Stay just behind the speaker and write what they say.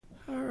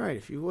right,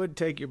 if you would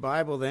take your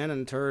Bible then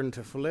and turn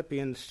to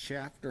Philippians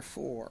chapter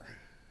 4.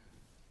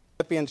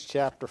 Philippians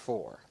chapter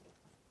 4.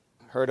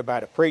 I heard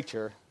about a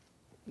preacher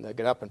that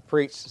got up and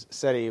preached,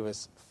 said he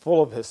was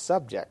full of his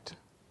subject,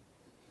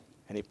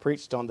 and he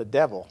preached on the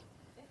devil.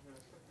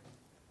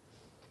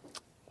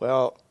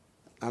 Well,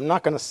 I'm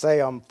not going to say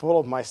I'm full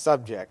of my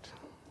subject,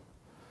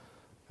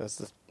 because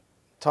the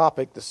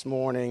topic this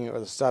morning, or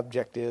the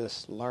subject,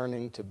 is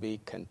learning to be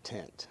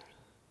content.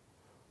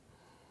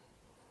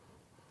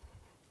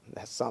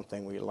 That's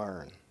something we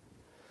learn.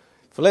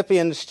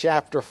 Philippians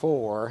chapter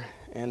 4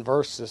 and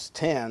verses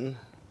 10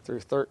 through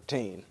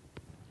 13.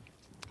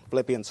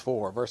 Philippians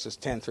 4, verses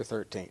 10 through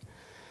 13.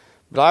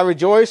 But I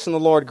rejoice in the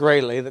Lord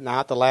greatly that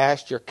now at the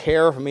last your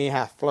care for me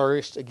hath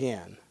flourished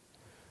again,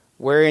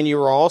 wherein you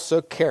were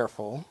also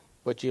careful,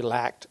 but you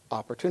lacked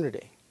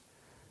opportunity.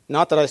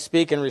 Not that I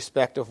speak in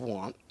respect of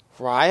want,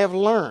 for I have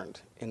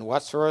learned in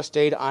whatsoever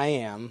state I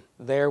am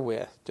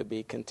therewith to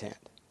be content.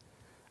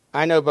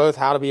 I know both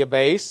how to be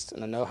abased,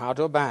 and I know how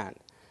to abound.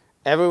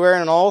 Everywhere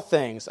and in all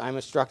things I am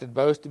instructed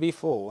both to be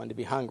full and to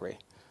be hungry,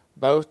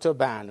 both to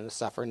abound and to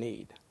suffer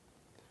need.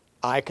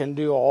 I can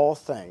do all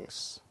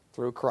things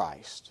through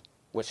Christ,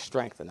 which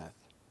strengtheneth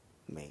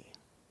me.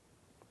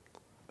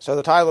 So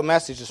the title of the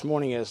message this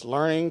morning is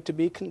Learning to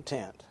be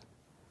Content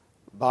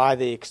by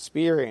the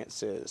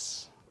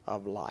Experiences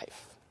of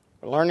Life.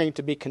 Learning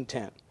to be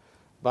content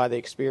by the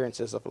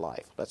experiences of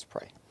life. Let's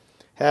pray.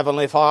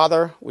 Heavenly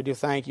Father, we do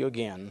thank you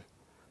again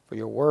for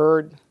your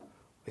word.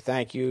 We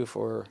thank you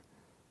for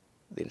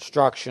the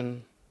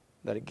instruction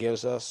that it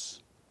gives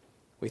us.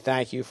 We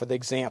thank you for the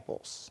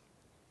examples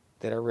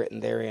that are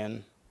written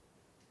therein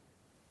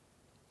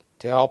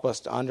to help us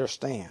to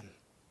understand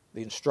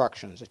the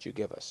instructions that you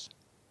give us.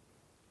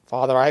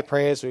 Father, I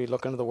pray as we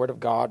look into the Word of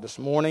God this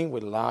morning,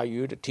 we'd allow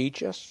you to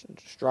teach us, and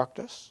instruct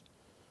us,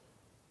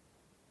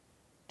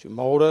 to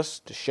mold us,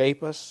 to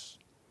shape us,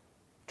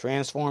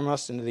 transform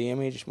us into the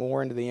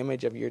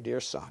image of your dear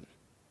Son,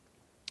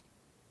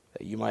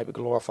 that you might be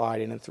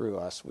glorified in and through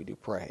us, we do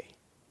pray.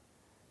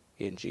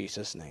 In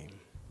Jesus' name,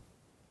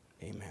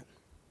 amen.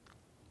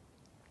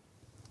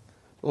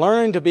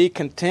 Learning to be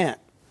content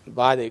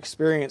by the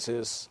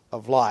experiences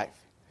of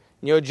life.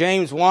 You know,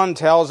 James 1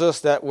 tells us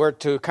that we're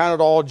to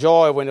count it all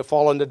joy when you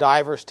fall into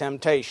divers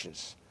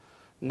temptations,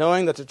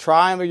 knowing that the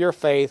triumph of your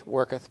faith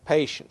worketh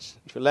patience.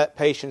 If you let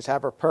patience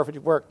have her perfect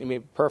work, you may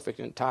be perfect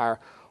and entire,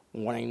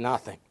 wanting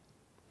nothing.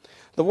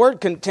 The word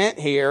content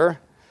here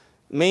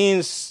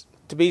means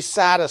to be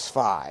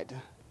satisfied,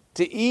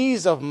 to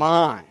ease of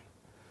mind.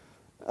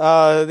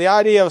 The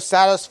idea of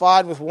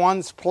satisfied with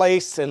one's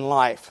place in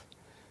life.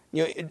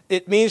 You know,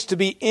 it means to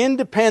be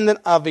independent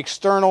of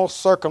external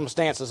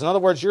circumstances. In other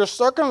words, your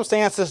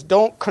circumstances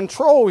don't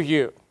control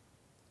you.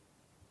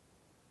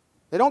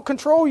 They don't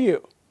control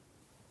you.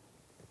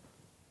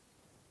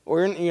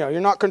 Or you're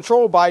not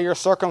controlled by your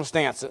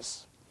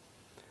circumstances.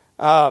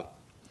 I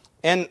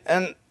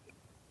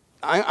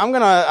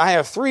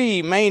have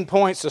three main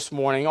points this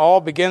morning,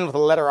 all begin with the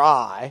letter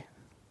I.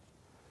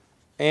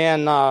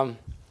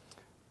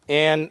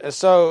 And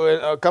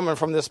so, coming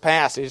from this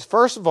passage,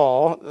 first of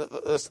all,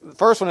 the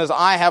first one is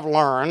I have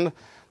learned.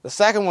 The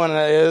second one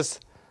is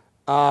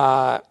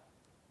I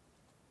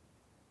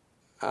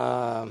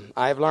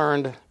have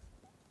learned.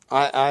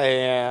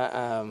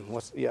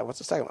 What's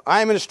the second one?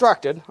 I am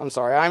instructed.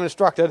 I am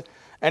instructed.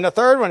 And the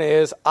third one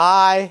is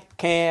I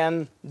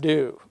can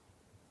do.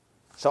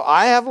 So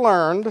I have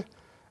learned,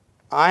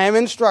 I am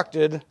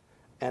instructed,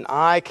 and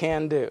I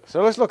can do.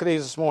 So let's look at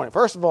these this morning.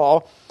 First of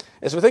all,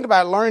 as we think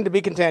about learning to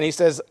be content, he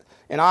says,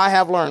 and I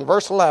have learned,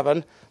 verse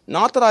 11,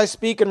 not that I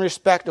speak in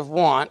respect of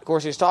want. Of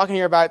course, he's talking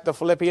here about the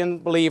Philippian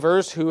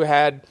believers who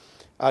had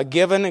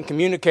given and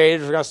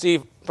communicated. We're going to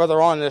see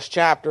further on in this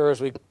chapter as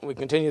we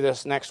continue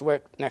this next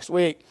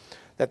week,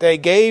 that they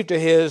gave to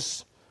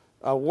his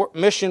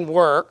mission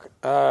work,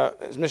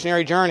 his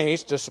missionary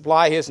journeys to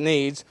supply his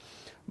needs,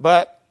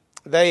 but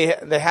they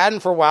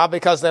hadn't for a while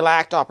because they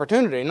lacked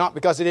opportunity, not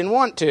because they didn't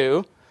want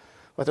to,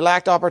 but they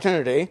lacked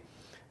opportunity.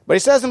 But he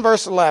says in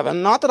verse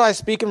 11, not that I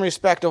speak in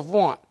respect of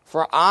want,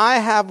 for I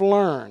have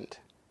learned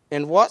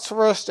in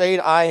whatsoever state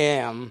I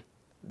am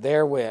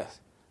therewith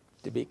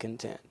to be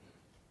content.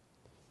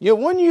 You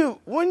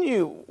know, when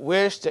you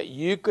wish that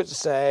you could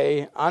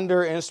say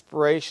under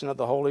inspiration of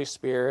the Holy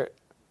Spirit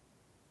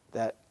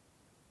that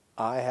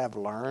I have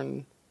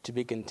learned to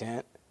be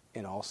content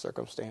in all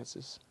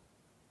circumstances,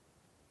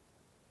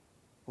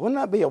 wouldn't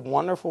that be a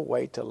wonderful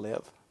way to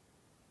live?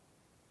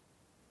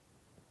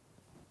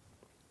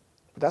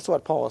 But that's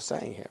what Paul is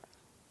saying here.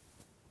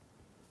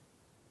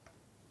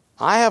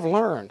 I have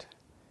learned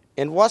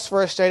in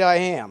whatsoever state I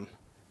am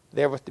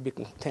therewith to be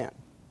content.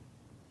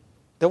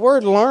 The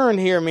word learn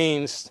here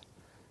means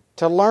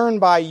to learn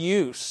by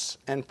use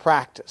and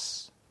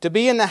practice, to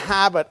be in the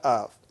habit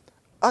of,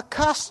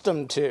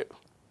 accustomed to.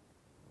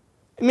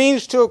 It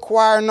means to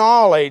acquire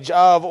knowledge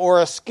of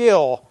or a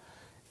skill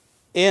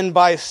in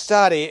by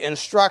study,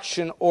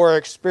 instruction, or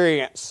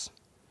experience.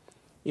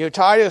 You know,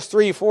 Titus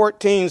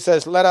 3:14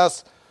 says, Let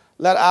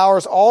let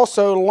ours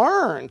also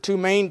learn to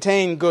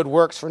maintain good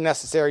works for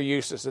necessary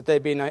uses, that they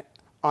be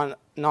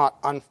not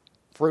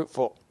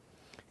unfruitful.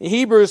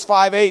 Hebrews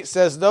 5:8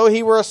 says, though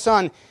he were a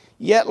son,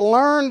 yet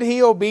learned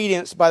he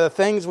obedience by the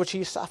things which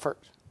he suffered.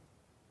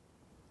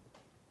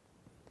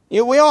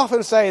 We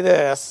often say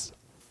this,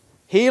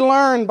 he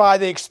learned by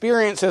the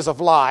experiences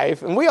of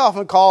life, and we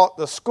often call it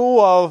the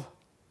school of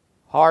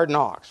hard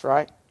knocks,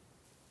 right?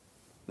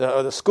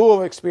 The school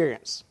of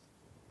experience.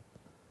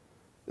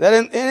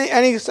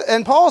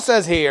 And Paul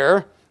says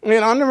here,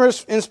 under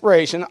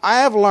inspiration,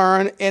 I have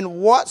learned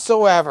in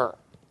whatsoever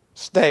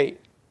state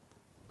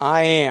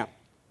I am.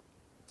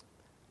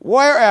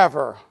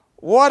 Wherever,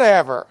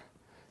 whatever.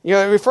 It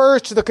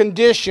refers to the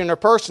condition or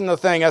person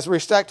of the thing as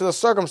respect to the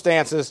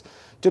circumstances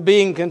to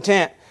being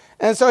content.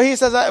 And so he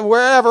says that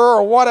wherever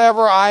or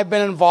whatever I've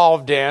been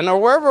involved in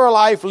or wherever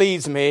life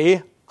leads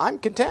me, I'm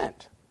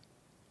content.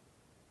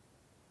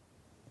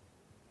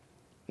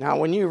 Now,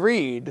 when you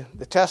read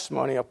the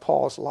testimony of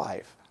Paul's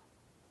life,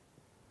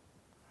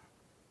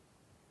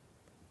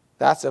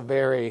 that's a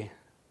very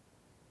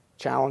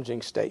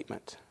challenging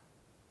statement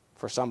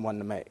for someone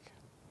to make.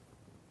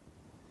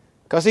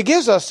 Because he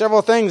gives us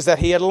several things that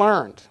he had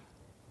learned,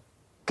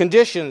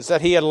 conditions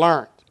that he had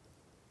learned.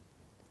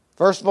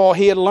 First of all,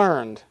 he had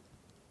learned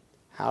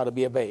how to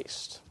be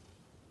abased.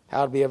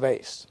 How to be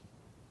abased.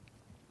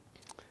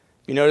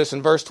 You notice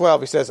in verse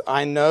 12, he says,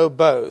 I know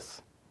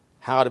both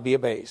how to be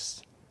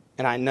abased,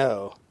 and I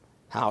know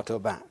how to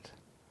abound.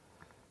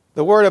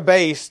 The word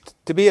abased,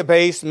 to be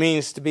abased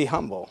means to be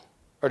humble,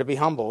 or to be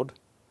humbled.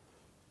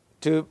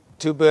 To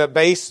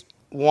abase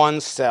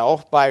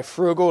oneself by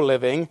frugal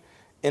living.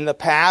 In the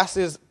past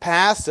is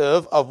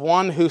passive of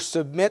one who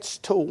submits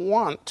to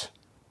want.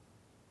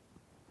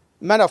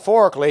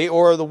 Metaphorically,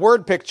 or the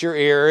word picture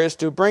here is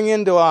to bring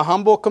into a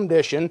humble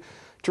condition,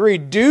 to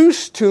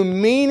reduce to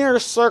meaner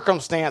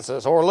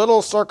circumstances or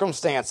little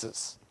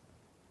circumstances.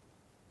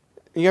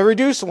 You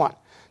reduce one.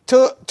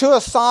 To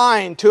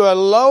assign to a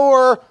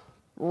lower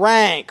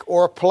rank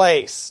or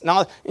place.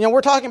 Now,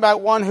 we're talking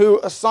about one who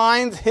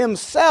assigns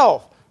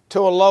himself to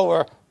a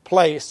lower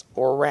place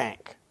or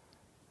rank.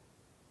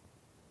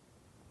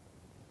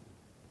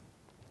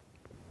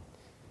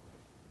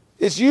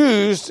 It's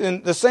used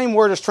in the same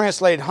word as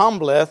translated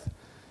humbleth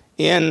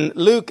in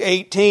Luke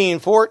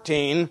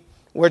 18:14,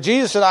 where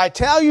Jesus said, I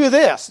tell you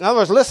this. In other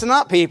words, listen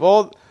up,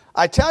 people.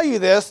 I tell you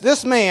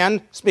this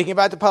man, speaking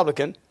about the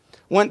publican,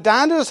 went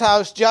down to his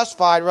house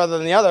justified rather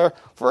than the other.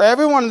 For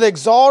everyone that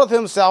exalteth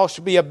himself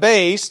shall be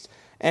abased,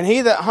 and he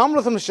that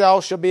humbleth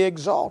himself shall be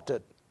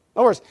exalted. In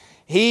other words,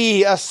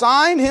 he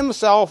assigned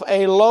himself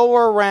a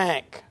lower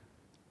rank.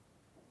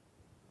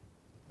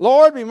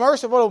 Lord, be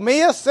merciful to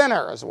me, a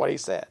sinner, is what he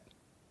said.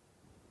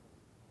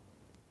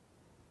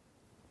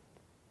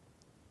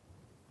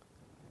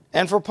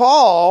 And for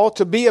Paul,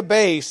 to be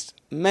abased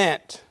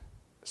meant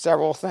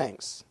several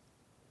things.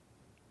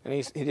 And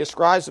he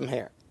describes them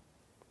here.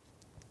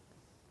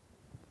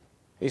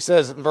 He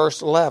says in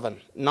verse 11,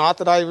 not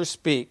that I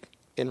speak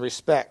in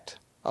respect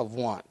of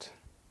want.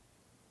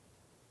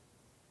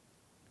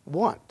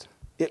 Want.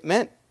 It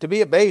meant, to be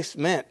abased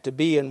meant to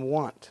be in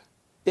want.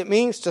 It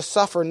means to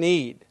suffer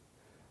need.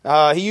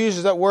 He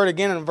uses that word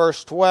again in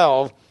verse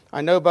 12. I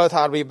know both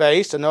how to be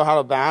abased and know how to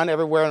abound.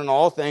 Everywhere and in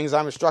all things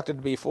I'm instructed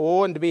to be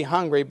full and to be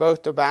hungry,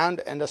 both to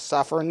abound and to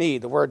suffer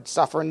need. The word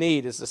suffer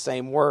need is the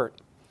same word.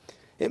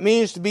 It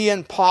means to be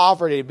in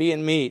poverty, to be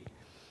in need.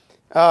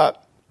 To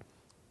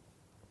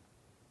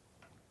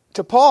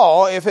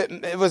Paul, if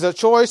it was a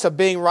choice of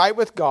being right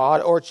with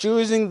God or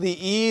choosing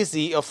the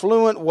easy,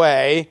 affluent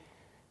way,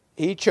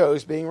 he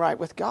chose being right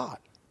with God.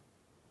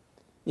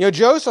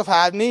 Joseph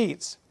had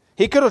needs.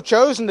 He could have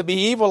chosen to be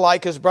evil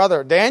like his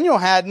brother. Daniel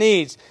had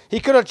needs.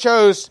 He could have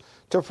chose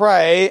to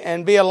pray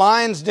and be a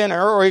lion's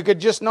dinner, or he could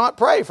just not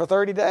pray for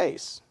 30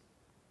 days.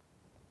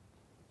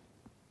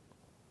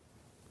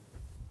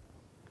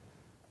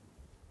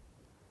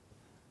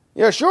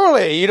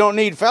 Surely you don't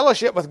need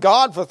fellowship with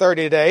God for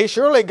 30 days.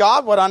 Surely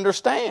God would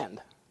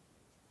understand.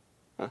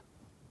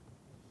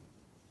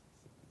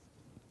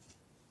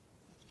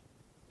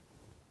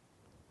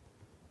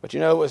 But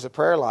it was a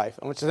prayer life.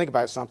 I want you to think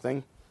about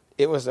something.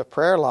 It was a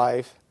prayer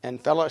life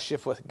and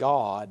fellowship with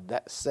God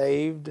that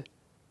saved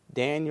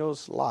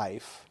Daniel's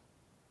life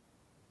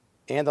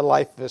and the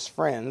life of his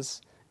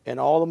friends and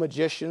all the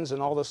magicians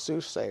and all the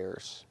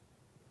soothsayers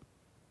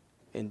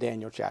in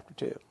Daniel chapter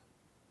 2.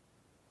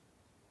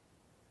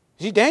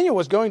 See, Daniel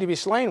was going to be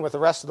slain with the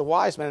rest of the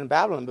wise men in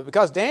Babylon, but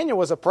because Daniel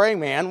was a praying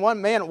man,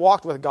 one man that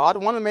walked with God,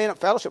 one man that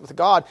fellowship with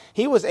God,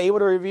 he was able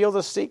to reveal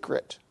the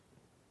secret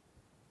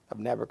of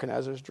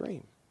Nebuchadnezzar's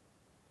dream.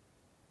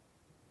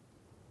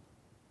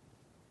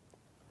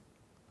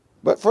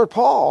 But for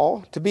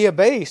Paul, to be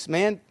abased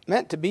meant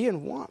to be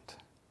in want.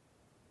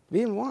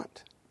 Be in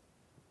want.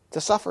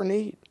 To suffer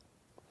need.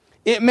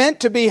 It meant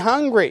to be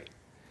hungry.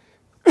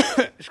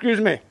 Excuse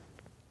me.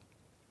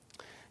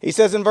 He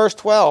says in verse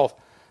 12,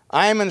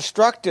 I am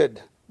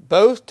instructed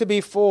both to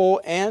be full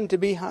and to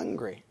be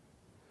hungry.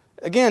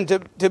 Again,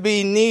 to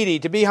be needy,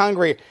 to be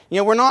hungry.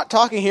 We're not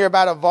talking here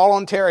about a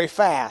voluntary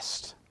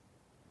fast.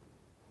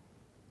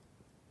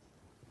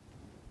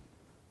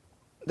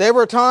 There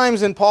were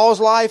times in Paul's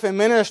life and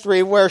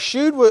ministry where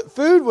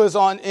food was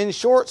in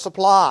short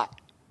supply.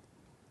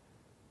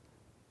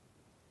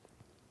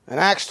 In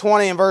Acts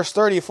 20 and verse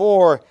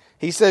 34,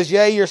 he says,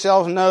 "Yea,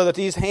 yourselves know that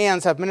these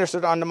hands have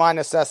ministered unto my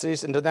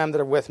necessities and to them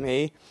that are with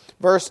me."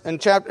 In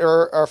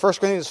 1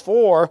 Corinthians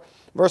 4,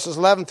 verses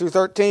 11 through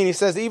 13, he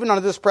says, "Even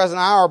unto this present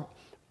hour,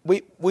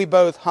 we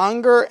both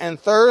hunger and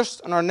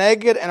thirst, and are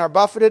naked, and are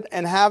buffeted,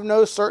 and have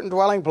no certain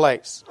dwelling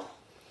place.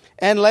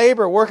 And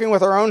labor, working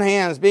with our own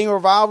hands, being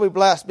reviled, we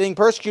bless, being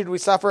persecuted, we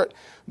suffer it,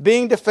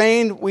 being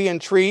defamed, we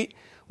entreat.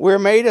 We are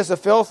made as the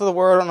filth of the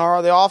world, and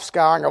are the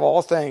offscouring of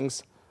all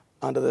things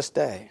unto this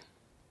day."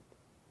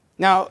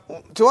 Now,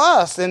 to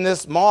us, in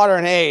this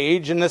modern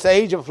age, in this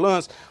age of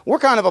affluence, we're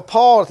kind of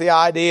appalled at the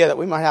idea that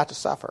we might have to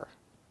suffer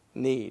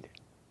need.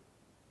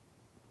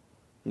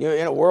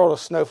 In a world of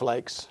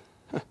snowflakes,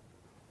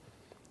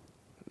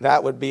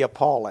 that would be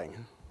appalling.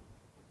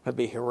 It would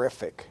be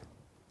horrific.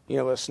 You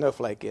know what a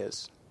snowflake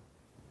is?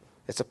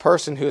 It's a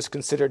person who is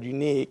considered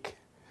unique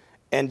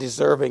and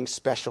deserving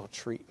special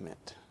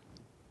treatment.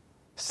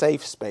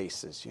 Safe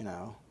spaces,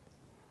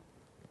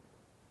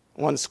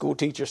 One school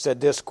teacher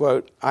said this,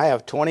 quote, "I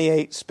have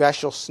 28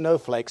 special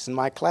snowflakes in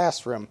my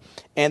classroom,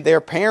 and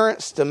their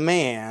parents'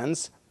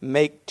 demands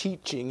make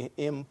teaching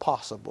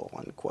impossible,"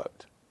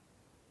 unquote.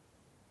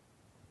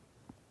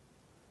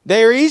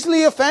 They are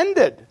easily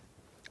offended,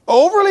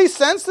 overly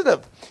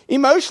sensitive,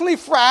 emotionally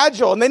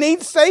fragile, and they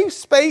need safe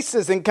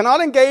spaces and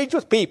cannot engage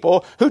with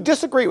people who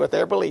disagree with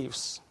their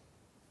beliefs.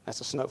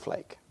 That's a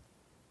snowflake.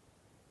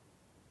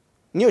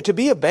 To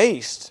be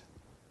abased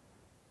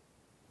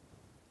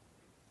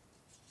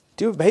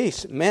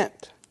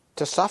meant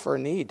to suffer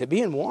need, to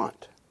be in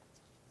want.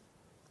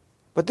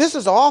 But this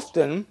is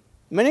often,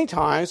 many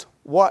times,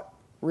 what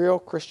real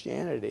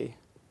Christianity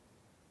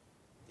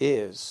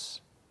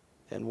is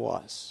and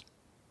was.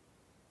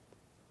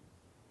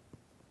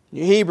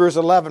 Hebrews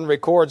 11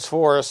 records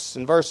for us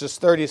in verses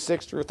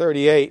 36 through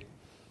 38.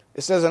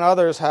 It says, "And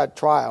others had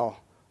trial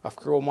of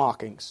cruel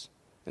mockings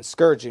and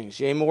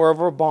scourgings, yea,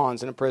 moreover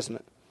bonds and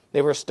imprisonment.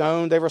 They were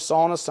stoned, they were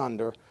sawn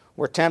asunder,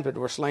 were tempted,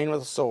 were slain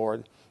with a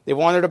sword. They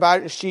wandered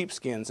about in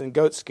sheepskins and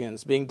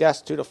goatskins, being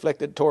destitute,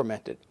 afflicted,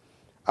 tormented,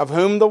 of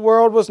whom the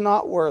world was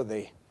not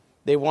worthy.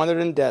 They wandered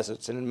in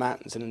deserts and in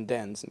mountains and in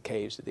dens and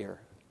caves of the earth."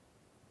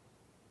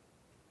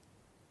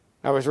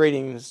 I was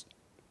reading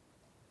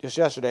just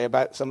yesterday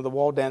about some of the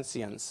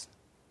Waldensians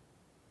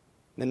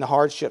and the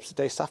hardships that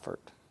they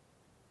suffered.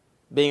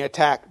 Being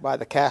attacked by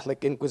the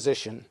Catholic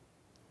Inquisition,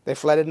 they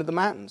fled into the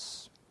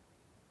mountains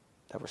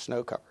that were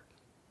snow-covered,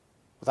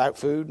 without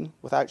food,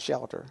 without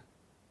shelter,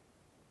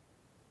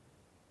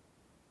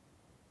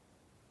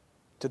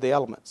 to the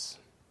elements.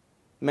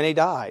 Many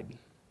died,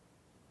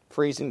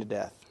 freezing to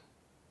death,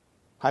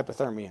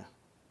 hypothermia.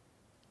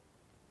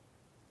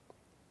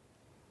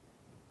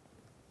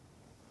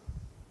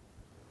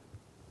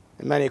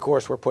 And many, of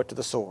course, were put to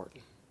the sword.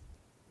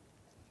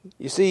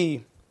 You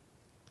see,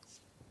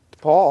 to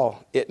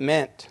Paul, it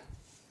meant,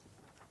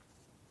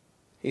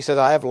 he said,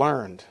 "I have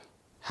learned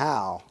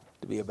how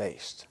to be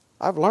abased.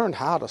 I've learned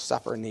how to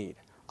suffer need.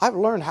 I've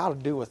learned how to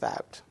do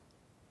without.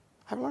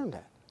 I've learned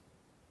that."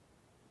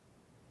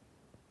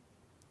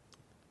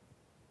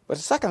 But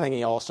the second thing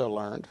he also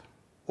learned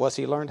was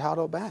he learned how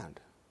to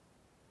abound.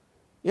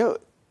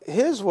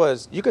 His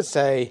was, you could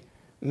say,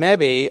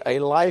 maybe a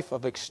life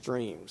of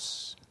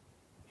extremes.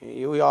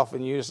 We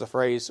often use the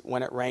phrase,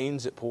 "when it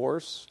rains, it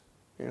pours,"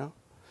 And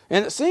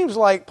it seems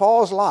like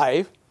Paul's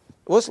life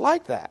was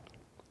like that.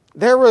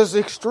 There was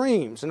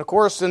extremes, and of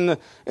course, in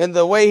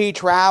the way he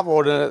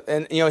traveled,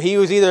 and he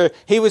was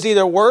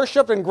either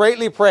worshipped and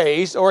greatly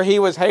praised, or he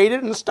was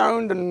hated and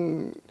stoned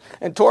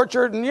and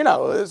tortured, and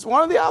it's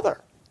one or the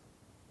other.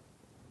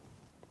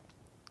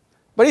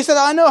 But he said,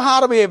 "I know how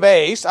to be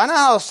abased. I know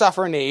how to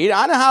suffer need.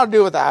 I know how to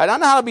do without. I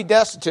know how to be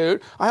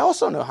destitute. I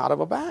also know how to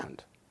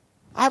abound."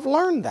 I've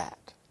learned that.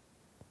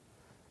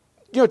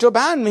 To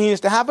abound means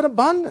to have an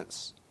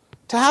abundance,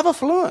 to have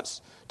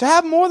affluence, to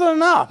have more than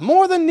enough,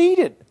 more than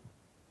needed.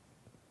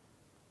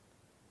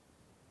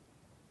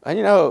 And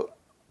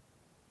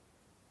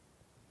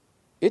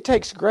it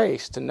takes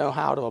grace to know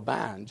how to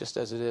abound, just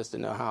as it is to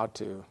know how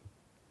to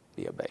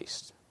be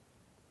abased,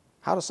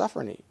 how to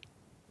suffer need.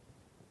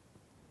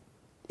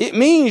 It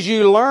means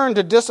you learn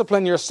to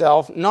discipline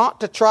yourself not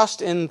to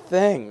trust in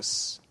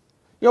things.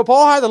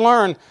 Paul had to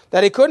learn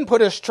that he couldn't put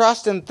his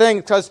trust in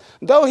things, because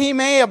though he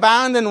may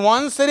abound in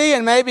one city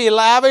and may be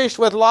lavish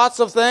with lots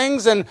of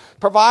things and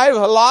provide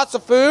lots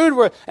of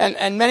food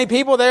and many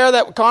people there,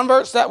 that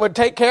converts that would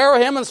take care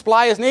of him and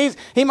supply his needs,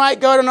 he might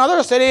go to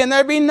another city and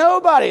there'd be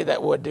nobody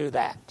that would do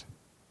that.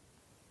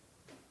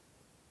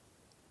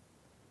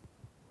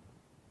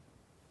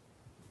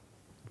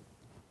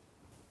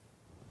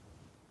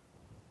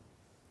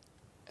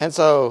 And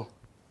so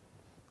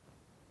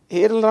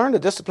he had to learn to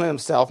discipline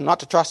himself, not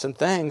to trust in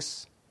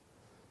things,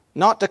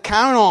 not to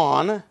count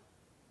on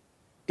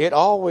it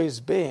always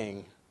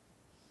being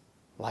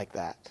like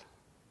that.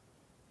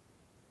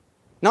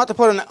 Not to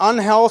put an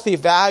unhealthy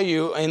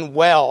value in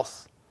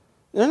wealth.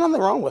 There's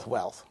nothing wrong with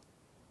wealth.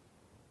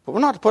 But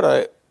we're not to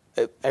put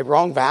a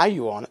wrong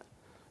value on it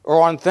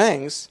or on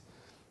things.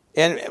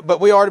 But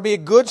we are to be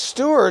good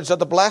stewards of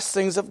the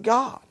blessings of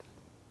God.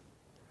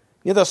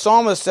 You know, the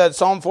psalmist said,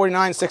 Psalm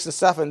 49, 6 and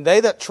 7, they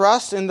that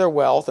trust in their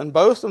wealth and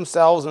boast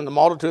themselves in the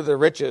multitude of their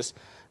riches,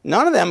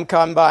 none of them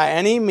can by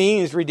any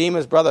means redeem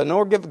his brother,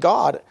 nor give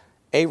God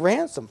a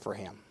ransom for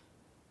him.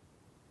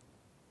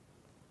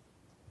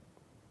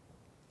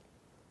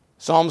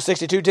 Psalm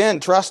 62:10,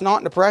 trust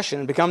not in oppression,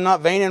 and become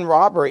not vain in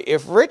robbery.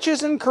 If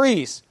riches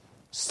increase,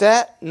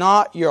 set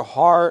not your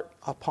heart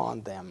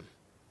upon them.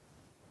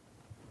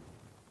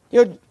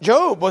 You know,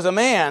 Job was a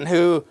man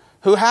who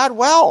had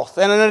wealth,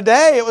 and in a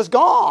day it was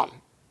gone.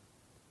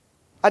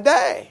 A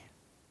day.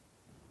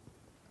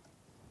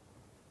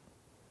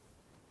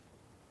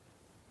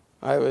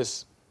 I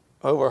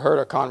overheard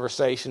a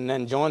conversation,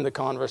 then joined the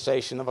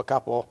conversation of a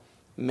couple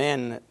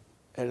men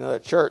at another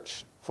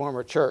church,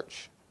 former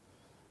church.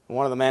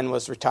 One of the men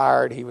was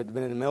retired. He had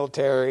been in the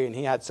military, and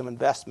he had some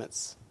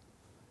investments.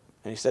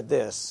 And he said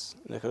this,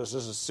 because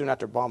this is soon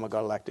after Obama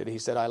got elected. He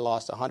said, I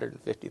lost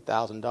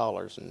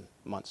 $150,000 in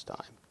a month's time.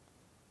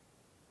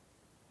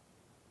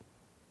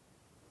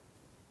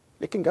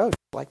 It can go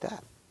like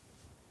that.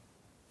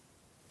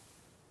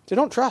 So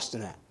don't trust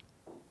in that.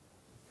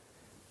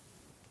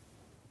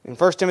 In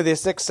 1 Timothy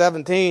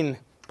 6:17,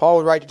 Paul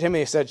would write to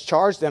Timothy, he said,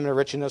 charge them that are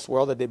rich in this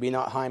world that they be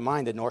not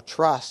high-minded, nor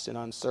trust in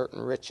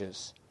uncertain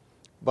riches,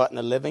 but in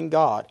the living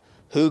God,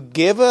 who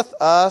giveth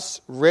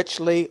us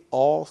richly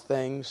all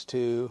things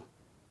to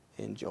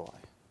enjoy.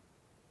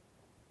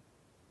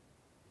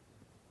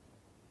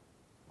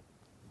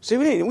 See,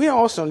 we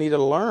also need to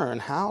learn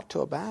how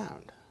to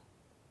abound,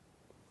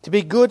 to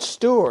be good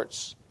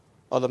stewards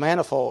of the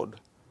manifold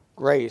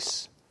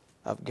grace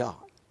of God.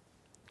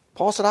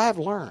 Paul said, I have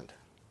learned.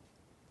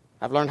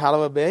 I've learned how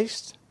to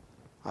abase.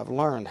 I've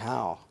learned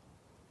how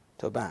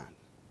to abound.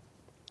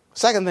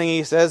 Second thing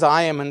he says,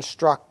 I am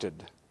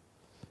instructed.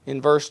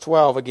 In verse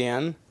 12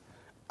 again,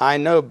 I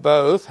know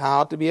both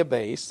how to be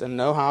abased and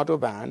know how to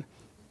abound.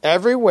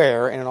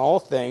 Everywhere and in all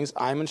things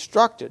I am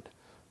instructed,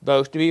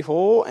 both to be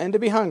full and to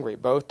be hungry,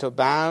 both to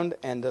abound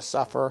and to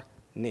suffer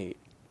need.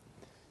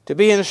 To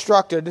be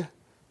instructed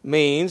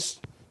means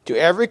to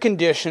every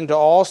condition, to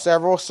all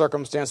several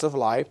circumstances of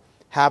life,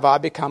 have I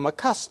become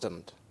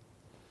accustomed.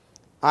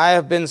 I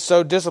have been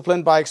so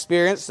disciplined by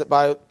experience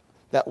that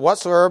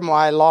whatsoever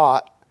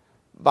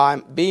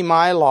be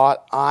my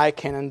lot, I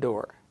can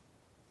endure.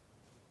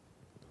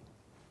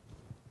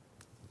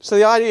 So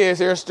the idea is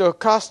there's to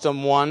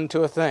accustom one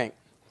to a thing.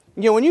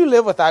 You know, when you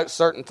live without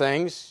certain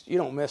things, you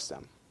don't miss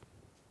them.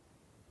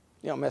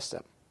 You don't miss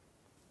them.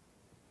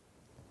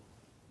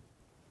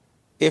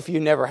 If you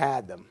never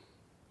had them.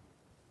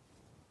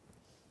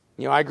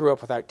 You know, I grew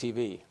up without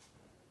TV.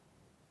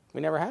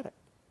 We never had it.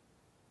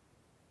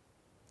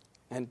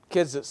 And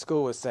kids at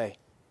school would say,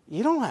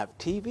 you don't have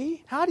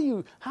TV? How do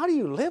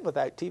you live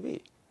without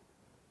TV?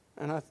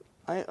 And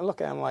I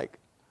look at them like,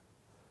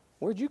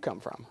 where'd you come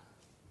from?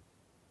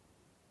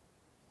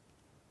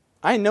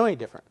 I didn't know any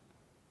different.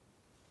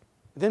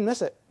 I didn't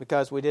miss it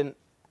because we didn't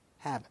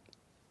have it.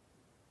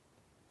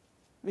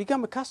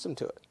 Become accustomed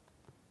to it.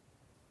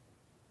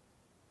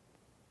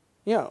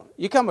 You know,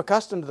 you become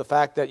accustomed to the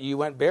fact that you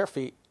went bare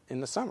feet in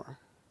the summer.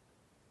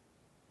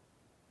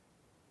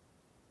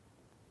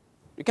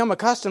 Become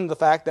accustomed to the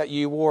fact that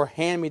you wore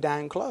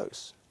hand-me-down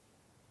clothes.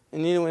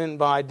 And you didn't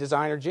buy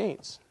designer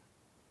jeans.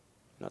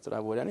 Not that I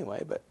would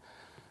anyway, but,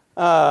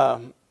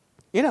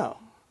 you know,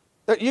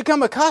 you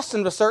become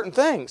accustomed to certain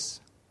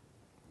things.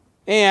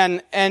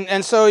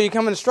 And so you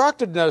become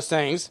instructed in those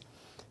things.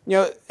 You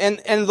know,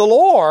 and the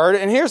Lord,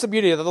 and here's the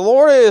beauty of it, the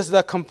Lord is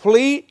the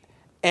complete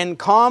and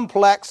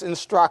complex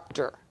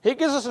instructor. He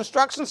gives us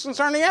instructions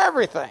concerning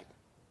everything.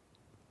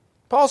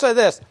 Paul said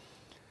this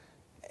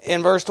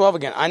in verse 12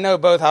 again, I know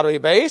both how to be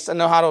base and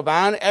know how to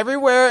abound.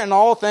 Everywhere in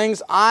all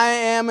things I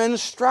am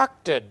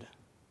instructed.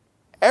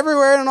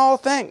 Everywhere in all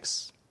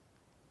things.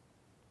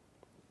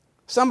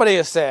 Somebody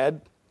has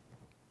said,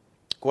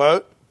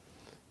 quote,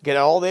 get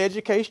all the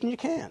education you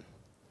can.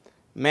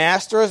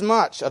 Master as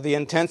much of the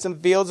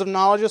intensive fields of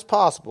knowledge as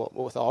possible,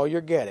 but with all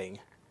you're getting,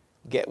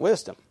 get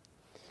wisdom.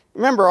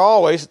 Remember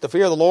always that the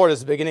fear of the Lord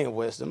is the beginning of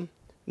wisdom.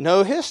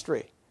 Know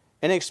history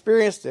and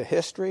experience the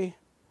history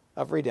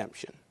of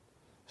redemption.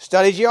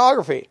 Study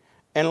geography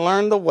and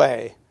learn the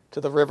way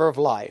to the river of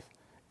life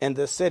and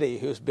the city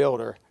whose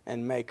builder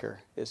and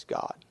maker is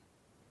God.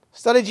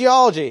 Study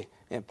geology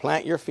and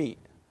plant your feet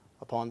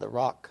upon the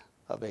rock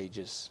of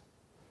ages.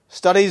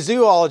 Study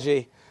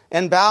zoology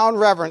and bow in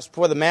reverence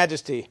before the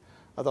majesty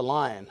of the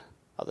Lion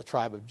of the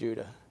tribe of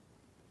Judah.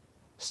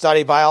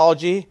 Study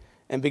biology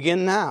and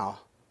begin now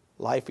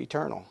life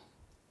eternal.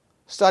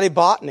 Study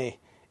botany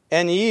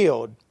and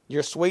yield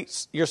your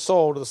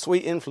soul to the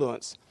sweet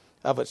influence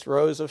of its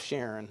rose of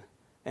Sharon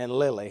and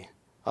lily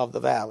of the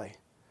valley.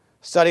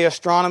 Study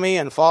astronomy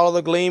and follow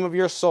the gleam of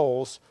your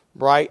soul's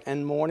bright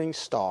and morning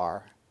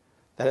star,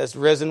 that has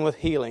risen with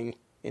healing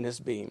in his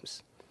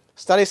beams.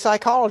 Study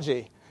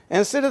psychology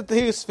and sit at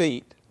his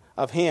feet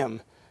of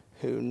him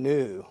who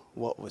knew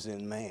what was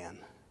in man.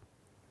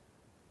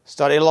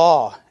 Study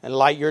law and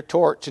light your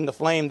torch in the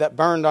flame that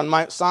burned on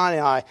Mount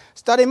Sinai.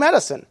 Study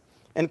medicine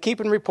and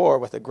keep in rapport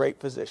with a great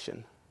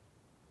physician.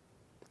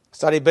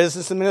 Study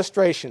business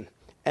administration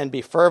and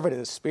be fervent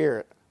in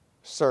spirit,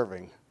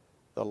 serving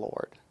the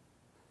Lord.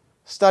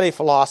 Study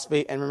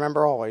philosophy and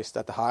remember always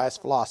that the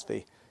highest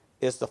philosophy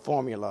is the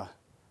formula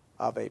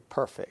of a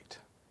perfect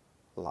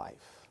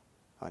life.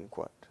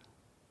 Unquote.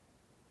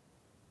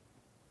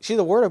 See,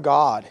 the Word of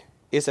God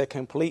is a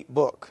complete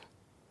book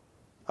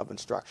of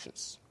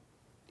instructions.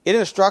 It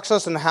instructs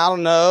us on how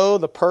to know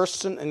the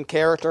person and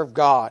character of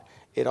God.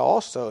 It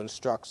also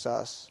instructs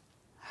us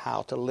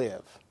how to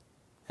live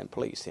and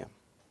please Him.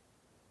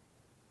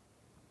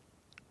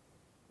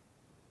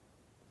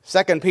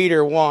 2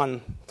 Peter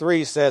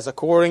 1:3 says,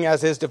 according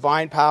as His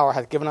divine power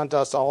hath given unto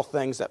us all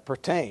things that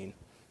pertain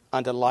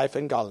unto life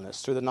and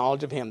godliness, through the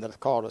knowledge of Him that hath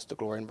called us to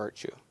glory and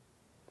virtue.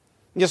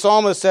 The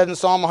psalmist said in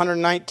Psalm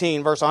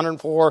 119, verse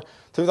 104,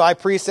 through thy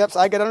precepts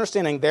I get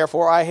understanding,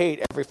 therefore I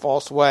hate every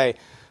false way.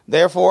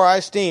 Therefore I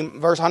esteem,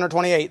 verse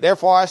 128,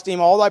 therefore I esteem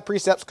all thy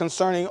precepts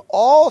concerning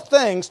all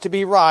things to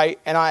be right,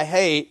 and I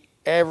hate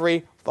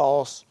every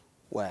false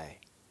way.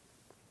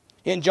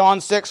 In John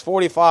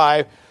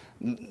 6:45,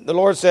 the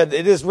Lord said,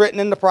 it is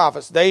written in the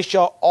prophets, they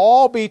shall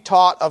all be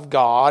taught of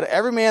God.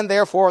 Every man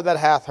therefore that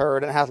hath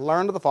heard and hath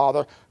learned of the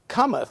Father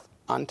cometh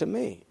unto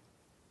me.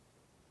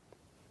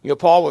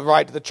 Paul would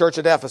write to the church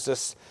at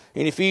Ephesus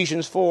in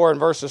Ephesians 4 and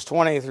verses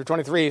 20 through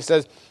 23. He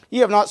says, ye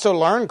have not so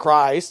learned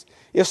Christ,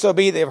 if so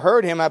be they have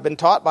heard him, have been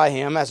taught by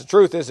him, as the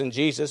truth is in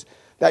Jesus,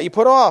 that you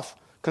put off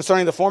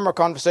concerning the former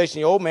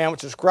conversation the old man,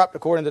 which is corrupt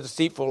according to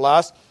deceitful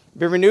lust,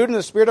 be renewed in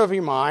the spirit of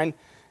your mind.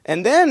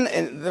 And then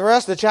in the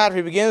rest of the chapter,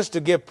 he begins to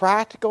give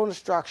practical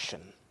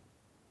instruction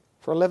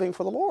for living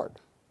for the Lord.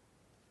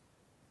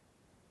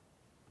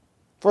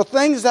 For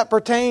things that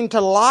pertain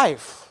to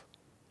life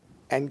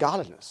and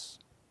godliness.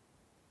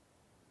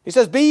 He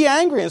says, be ye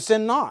angry and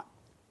sin not.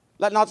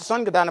 Let not the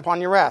sun go down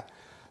upon your wrath.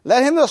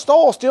 Let him that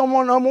stole steal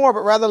no more,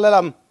 but rather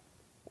let him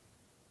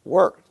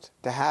work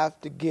to have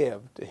to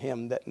give to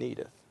him that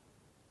needeth.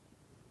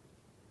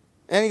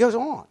 And he goes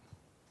on.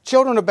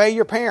 Children, obey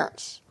your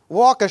parents.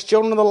 Walk as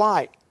children of the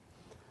light.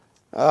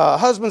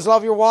 Husbands,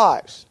 love your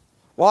wives.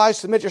 Wives,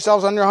 submit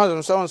yourselves unto your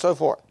husbands, so on and so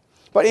forth.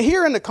 But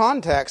here in the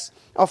context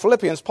of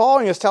Philippians, Paul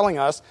is telling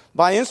us,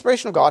 by the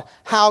inspiration of God,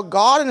 how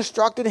God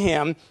instructed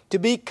him to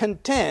be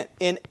content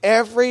in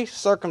every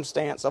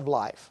circumstance of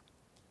life.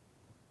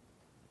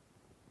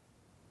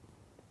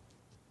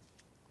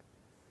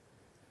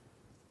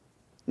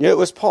 It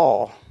was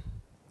Paul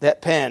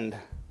that penned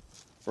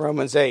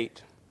Romans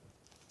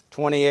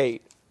 8:28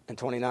 and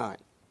 29,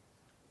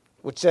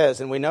 which says,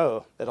 and we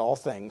know that all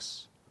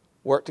things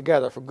work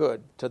together for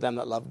good to them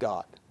that love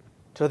God,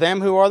 to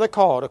them who are the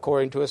called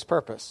according to his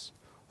purpose,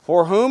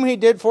 for whom he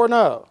did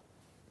foreknow,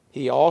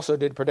 he also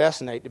did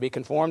predestinate to be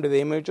conformed to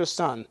the image of his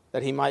Son,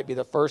 that he might be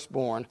the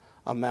firstborn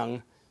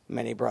among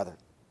many brethren.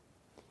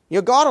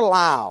 God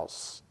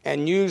allows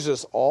and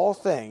uses all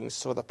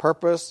things for the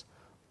purpose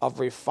of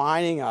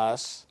refining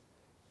us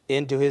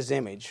into his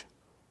image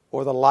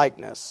or the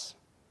likeness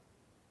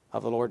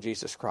of the Lord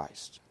Jesus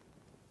Christ.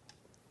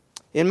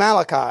 In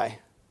Malachi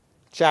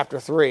chapter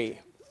 3,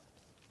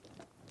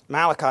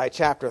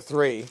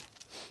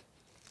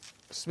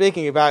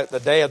 speaking about the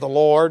day of the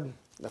Lord,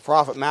 the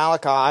prophet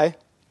Malachi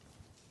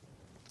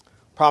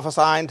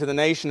prophesying to the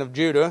nation of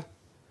Judah,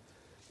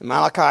 in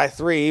Malachi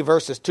 3,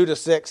 verses 2 to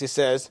 6, he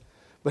says,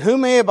 but who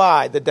may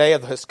abide the day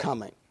of his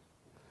coming?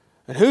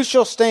 And who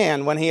shall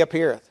stand when he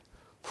appeareth?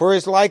 For he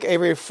is like a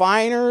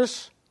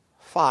refiner's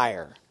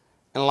fire,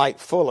 and like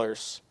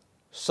fuller's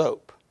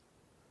soap.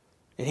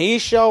 And he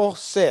shall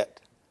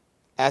sit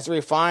as a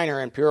refiner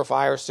and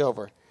purifier of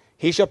silver.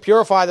 He shall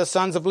purify the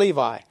sons of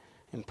Levi,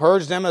 and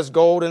purge them as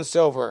gold and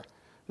silver,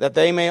 that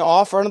they may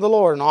offer unto the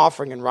Lord an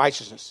offering in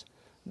righteousness.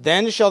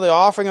 Then shall the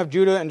offering of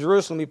Judah and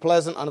Jerusalem be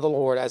pleasant unto the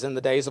Lord, as in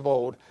the days of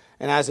old,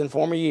 and as in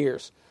former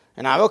years.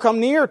 And I will come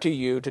near to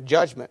you to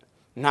judgment,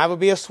 and I will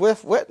be a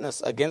swift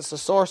witness against the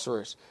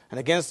sorcerers, and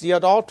against the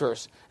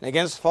adulterers, and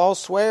against false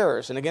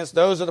swearers, and against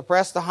those that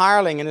oppress the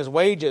hireling and his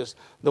wages,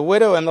 the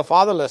widow and the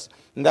fatherless,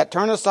 and that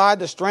turn aside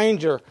the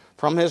stranger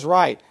from his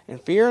right.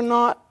 And fear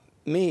not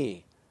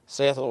me,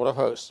 saith the Lord of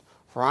hosts,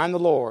 for I am the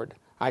Lord,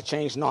 I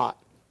change not.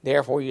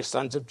 Therefore ye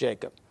sons of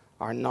Jacob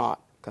are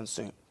not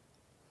consumed.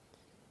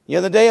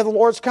 The day of the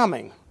Lord's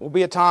coming will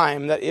be a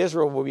time that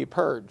Israel will be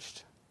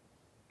purged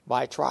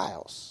by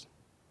trials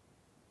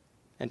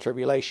and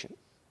tribulation.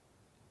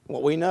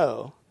 What we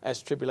know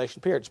as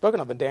tribulation period, spoken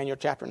of in Daniel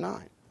chapter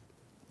 9,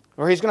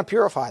 where he's going to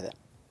purify them.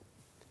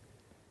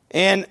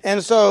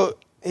 And so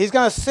he's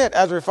going to sit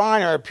as a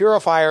refiner, a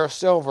purifier of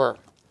silver.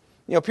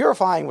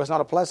 Purifying was not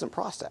a pleasant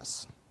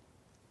process.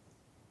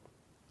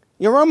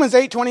 Romans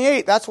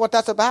 8:28, that's what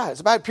that's about.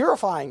 It's about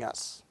purifying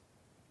us.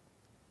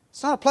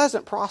 It's not a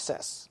pleasant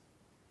process.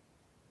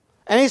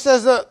 And he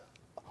says that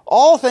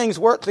all things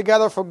work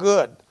together for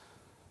good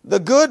the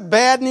good,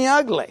 bad, and the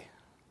ugly.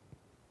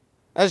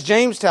 As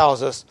James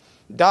tells us,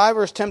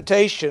 divers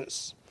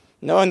temptations,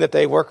 knowing that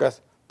they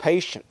worketh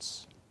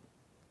patience.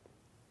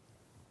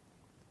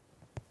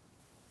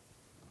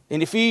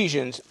 In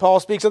Ephesians, Paul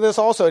speaks of this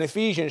also in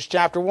Ephesians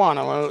chapter 1.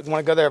 I want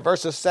to go there,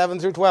 verses 7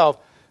 through 12.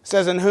 It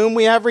says, in whom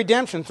we have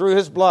redemption through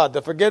his blood,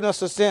 the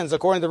forgiveness of sins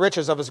according to the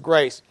riches of his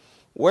grace,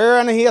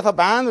 wherein he hath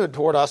abounded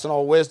toward us in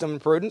all wisdom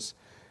and prudence,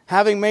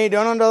 having made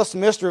known unto us the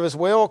mystery of his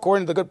will,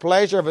 according to the good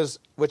pleasure of his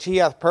which he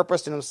hath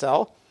purposed in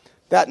himself,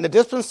 that in the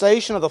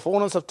dispensation of the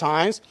fullness of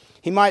times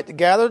he might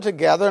gather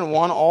together in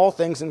one all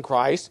things in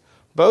Christ,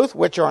 both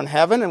which are in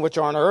heaven and which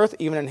are on earth,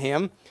 even in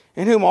him,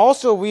 in whom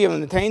also we have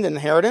obtained an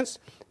inheritance,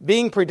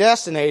 being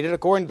predestinated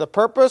according to the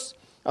purpose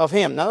of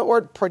him. Now, the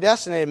word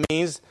predestinated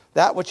means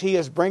that which he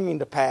is bringing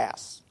to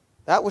pass,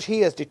 that which he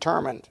has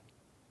determined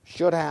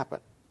should happen.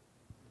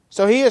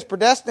 So he has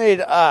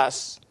predestinated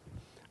us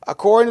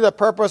according to the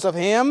purpose of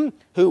him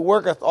who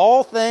worketh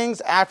all things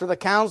after the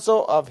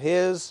counsel of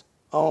his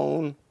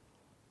own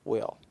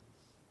will.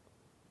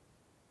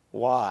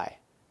 Why?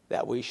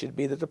 That we should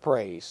be to the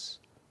praise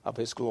of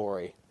his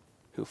glory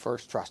who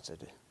first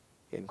trusted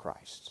in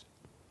Christ.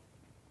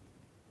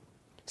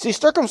 See,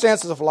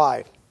 circumstances of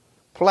life,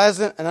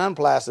 pleasant and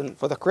unpleasant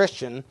for the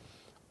Christian,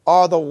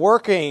 are the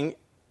working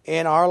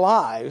in our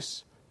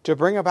lives to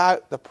bring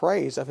about the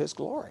praise of his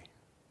glory.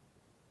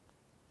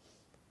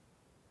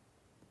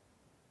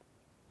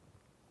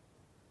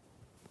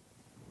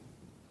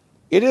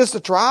 It is the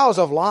trials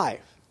of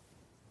life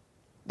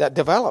that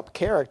develop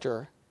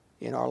character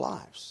in our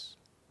lives.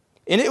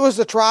 And it was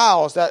the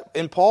trials that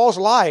in Paul's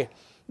life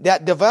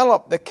that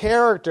developed the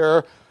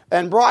character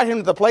and brought him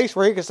to the place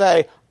where he could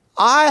say,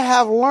 I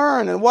have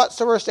learned in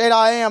whatsoever state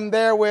I am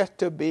therewith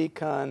to be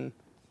content.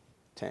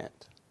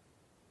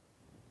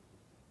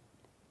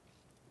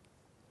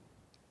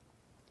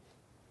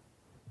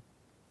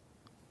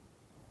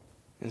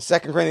 In 2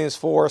 Corinthians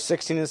 4,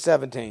 16 and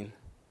 17,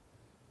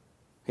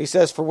 he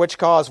says, for which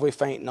cause we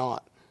faint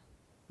not,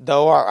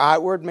 though our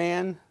outward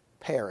man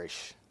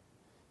perish,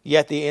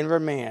 yet the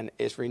inward man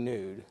is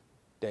renewed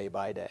day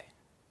by day.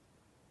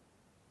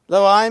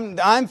 Though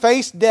I'm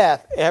faced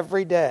death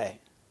every day,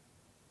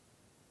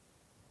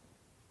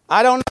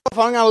 I don't know if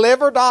I'm going to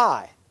live or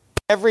die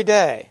every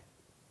day.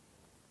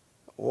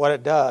 What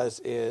it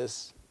does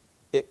is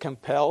it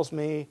compels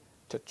me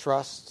to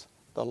trust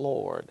the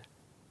Lord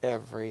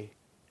every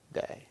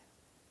day.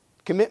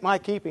 Commit my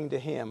keeping to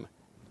him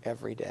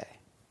every day.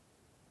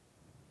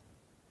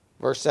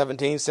 Verse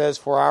 17 says,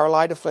 for our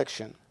light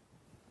affliction,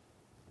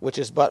 which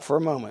is but for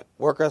a moment,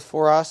 worketh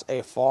for us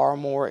a far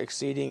more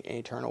exceeding and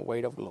eternal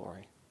weight of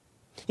glory.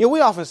 You know, we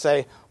often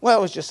say, well,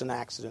 it was just an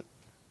accident.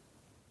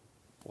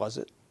 Was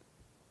it?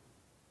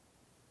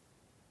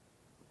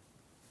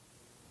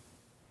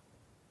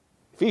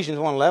 Ephesians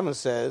 1:11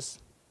 says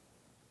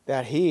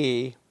that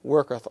he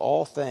worketh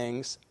all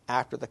things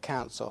after the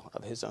counsel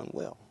of his own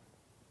will.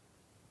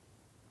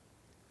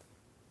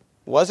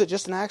 Was it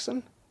just an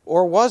accident?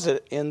 Or was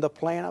it in the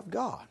plan of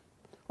God?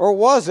 Or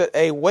was it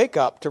a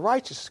wake-up to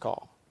righteous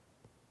call?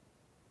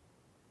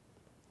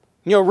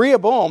 You know,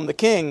 Rehoboam, the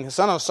king, the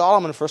son of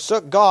Solomon,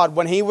 forsook God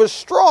when he was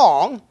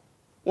strong.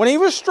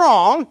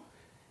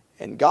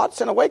 And God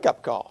sent a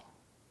wake-up call.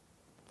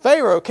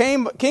 Pharaoh,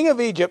 king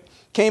of Egypt,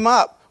 came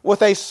up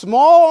with a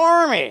small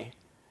army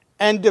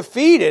and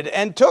defeated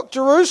and took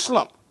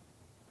Jerusalem.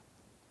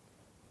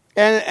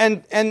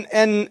 And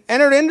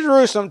entered into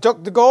Jerusalem,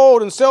 took the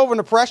gold and silver and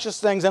the precious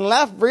things, and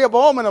left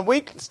Rehoboam in a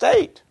weak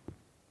state.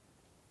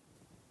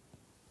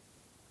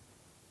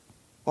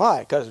 Why?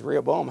 Because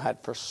Rehoboam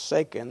had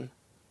forsaken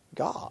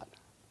God.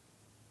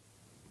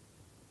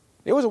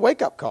 It was a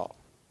wake-up call.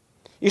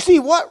 You see,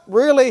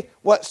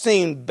 what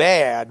seemed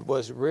bad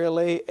was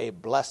really a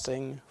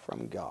blessing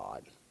from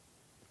God,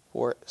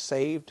 for it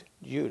saved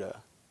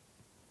Judah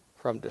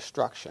from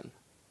destruction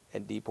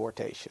and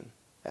deportation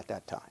at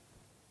that time.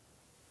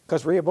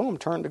 Because Rehoboam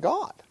turned to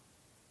God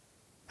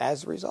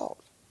as a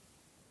result.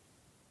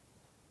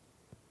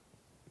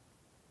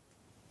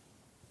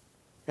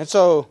 And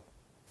so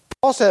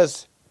Paul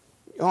says,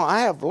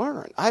 I have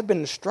learned. I've been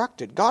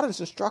instructed. God has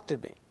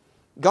instructed me.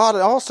 God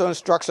also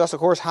instructs us,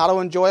 of course, how to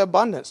enjoy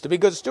abundance, to be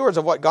good stewards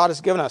of what God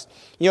has given us.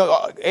 You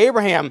know,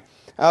 Abraham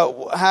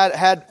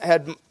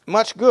had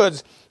much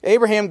goods.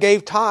 Abraham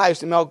gave tithes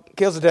to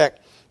Melchizedek.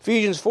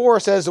 Ephesians 4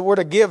 says that we're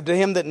to give to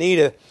him that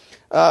needeth.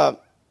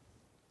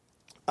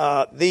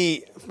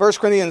 The 1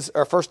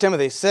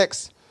 Timothy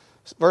 6,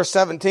 verse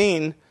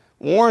 17,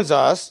 warns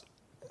us,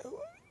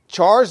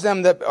 charge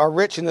them that are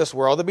rich in this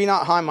world, to be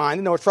not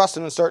high-minded, nor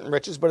trusting in certain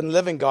riches, but in the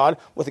living God,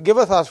 which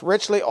giveth us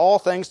richly all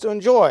things to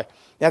enjoy.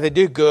 That they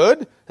do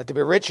good, that they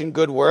be rich in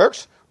good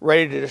works,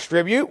 ready to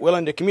distribute,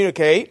 willing to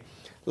communicate,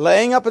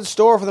 laying up in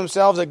store for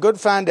themselves a good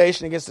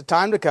foundation against the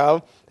time to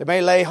come, that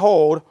may lay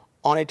hold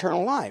on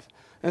eternal life.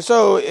 And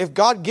so, if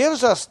God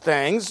gives us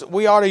things,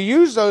 we ought to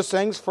use those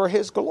things for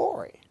his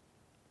glory.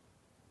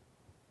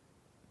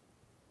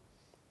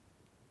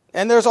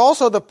 And there's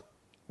also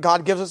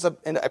God gives us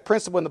a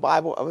principle in the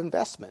Bible of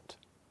investment.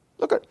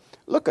 Look at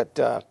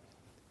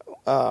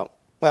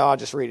I'll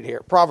just read it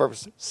here.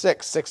 Proverbs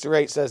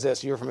 6:6-8 says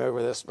this. You're familiar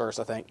with this verse,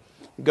 I think.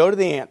 Go to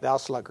the ant, thou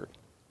sluggard.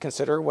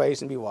 Consider her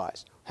ways and be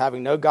wise.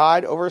 Having no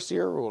guide,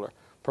 overseer, or ruler,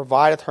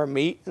 provideth her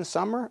meat in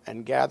summer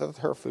and gathereth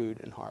her food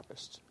in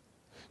harvest.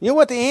 You know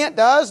what the ant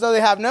does? Though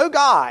they have no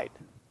guide,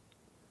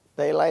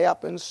 they lay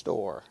up in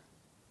store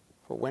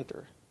for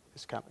winter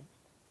is coming.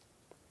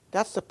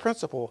 That's the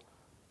principle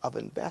of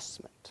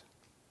investment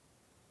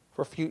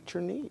for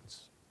future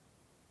needs.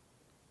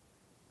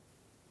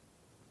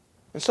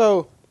 And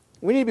so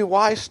we need to be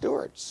wise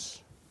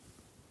stewards.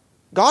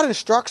 God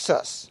instructs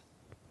us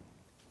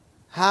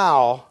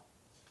how,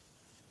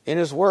 in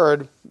His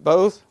Word,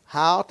 both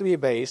how to be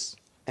base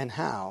and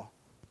how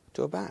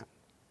to abound.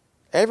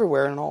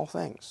 Everywhere and in all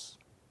things.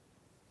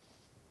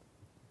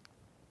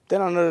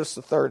 Then I'll notice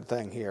the third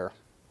thing here.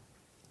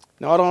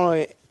 Not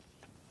only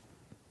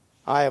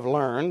I have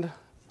learned,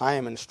 I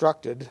am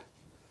instructed,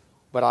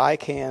 but I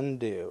can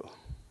do.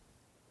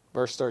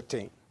 Verse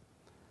 13.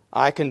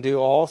 I can do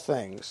all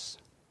things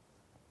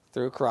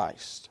through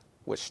Christ,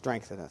 which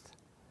strengtheneth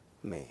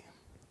me.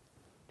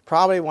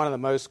 Probably one of the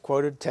most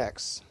quoted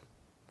texts,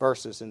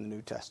 verses in the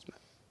New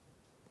Testament.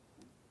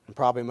 And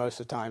probably most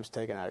of the times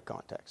taken out of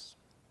context.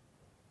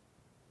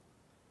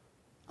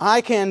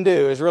 I can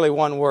do is really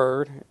one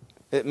word.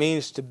 It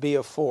means to be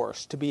a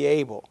force, to be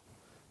able,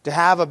 to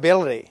have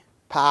ability,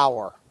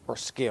 power, or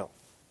skill.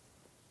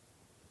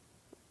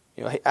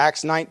 You know,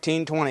 Acts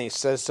 19:20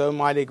 says, so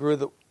mighty grew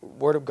the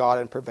word of God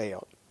and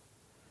prevailed.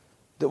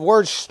 The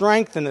word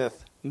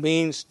strengtheneth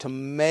means to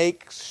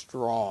make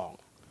strong,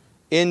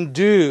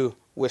 endue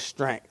with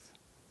strength.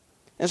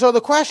 And so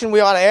the question we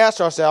ought to ask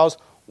ourselves,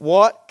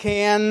 what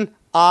can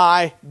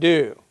I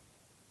do?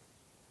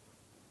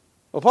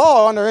 Well,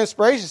 Paul, under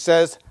inspiration,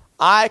 says,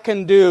 I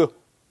can do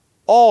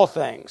all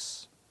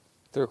things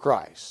through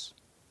Christ,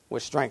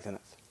 which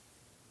strengtheneth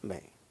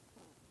me.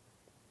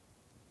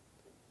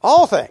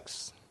 All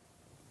things.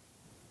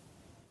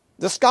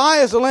 The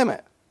sky is the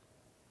limit.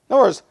 In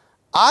other words,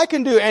 I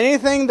can do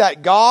anything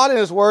that God in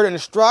His Word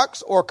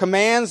instructs or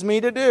commands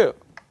me to do.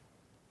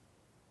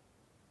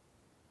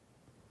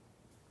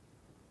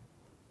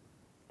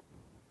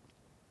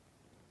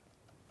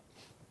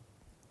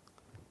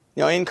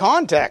 You know, in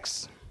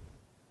context,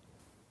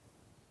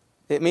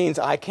 it means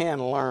I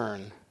can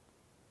learn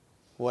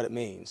what it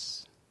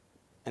means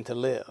and to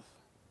live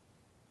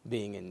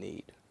being in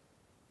need.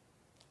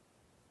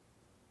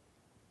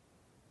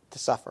 To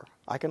suffer.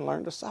 I can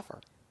learn to suffer.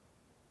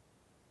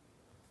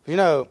 You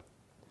know,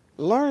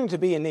 learning to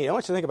be in need, I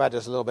want you to think about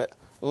this a little bit.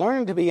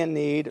 Learning to be in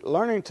need,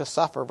 learning to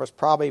suffer was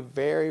probably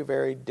very,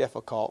 very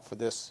difficult for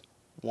this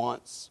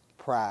once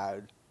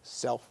proud,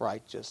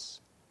 self-righteous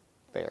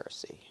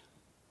Pharisee.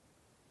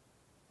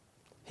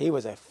 He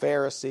was a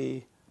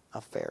Pharisee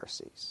of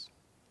Pharisees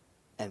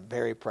and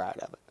very proud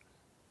of it.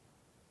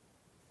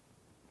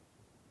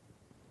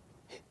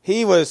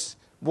 He was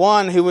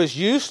one who was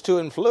used to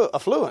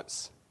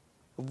affluence,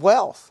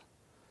 wealth,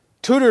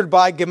 tutored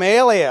by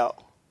Gamaliel,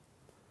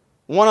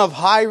 one of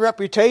high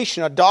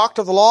reputation, a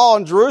doctor of the law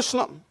in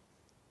Jerusalem,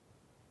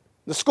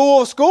 the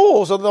school of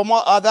schools of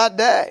that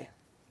day,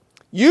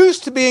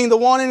 used to being the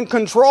one in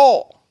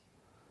control,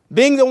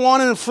 being the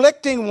one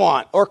inflicting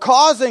want or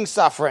causing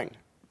suffering.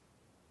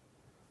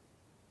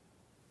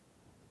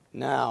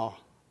 Now,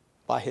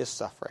 by His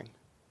suffering,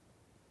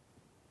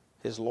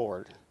 His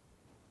Lord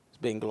is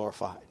being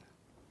glorified.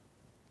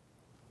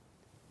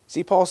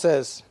 See, Paul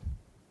says,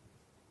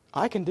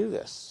 I can do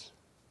this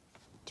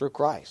through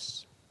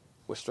Christ,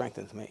 which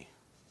strengthens me.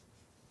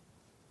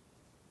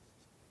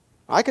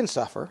 I can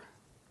suffer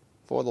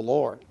for the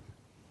Lord,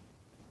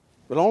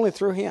 but only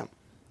through Him.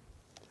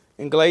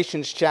 In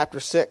Galatians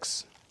chapter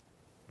 6,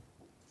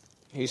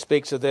 he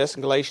speaks of this.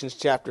 In Galatians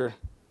chapter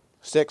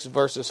 6,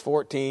 verses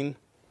 14,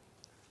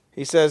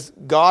 he says,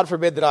 God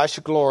forbid that I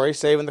should glory,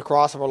 save in the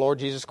cross of our Lord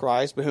Jesus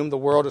Christ, by whom the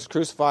world is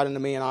crucified unto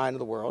me, and I unto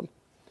the world.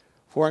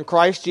 For in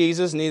Christ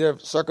Jesus neither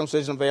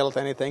circumcision availeth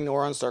anything,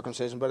 nor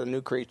uncircumcision, but a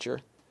new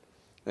creature.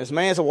 And as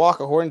many as walk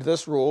according to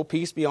this rule,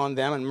 peace be on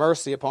them, and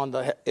mercy upon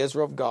the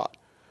Israel of God.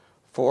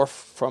 For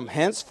from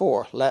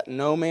henceforth let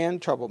no man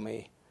trouble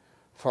me,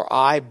 for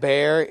I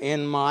bear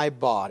in my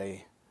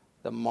body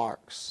the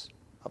marks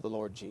of the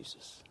Lord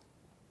Jesus.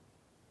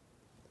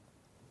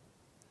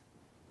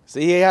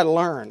 See, he had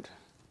learned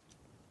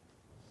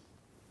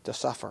to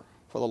suffer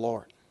for the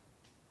Lord.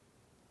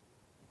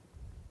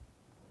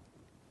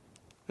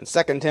 In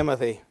 2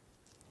 Timothy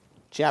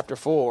chapter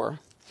 4,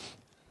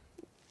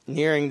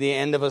 nearing the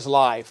end of his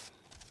life,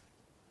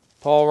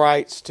 Paul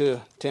writes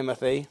to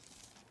Timothy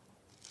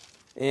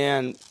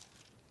in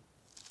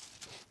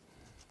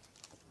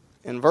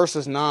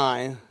verses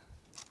 9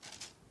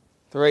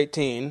 through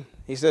 18,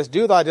 he says,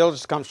 Do thy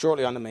diligence to come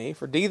shortly unto me,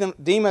 for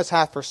Demas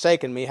hath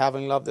forsaken me,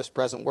 having loved this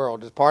present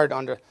world, departed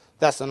unto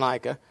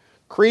Thessalonica,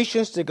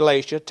 Crescens to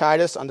Galatia,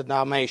 Titus unto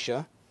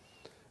Dalmatia.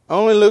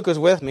 Only Luke is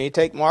with me.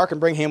 Take Mark and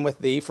bring him with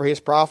thee, for he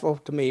is profitable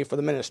to me for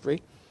the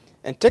ministry.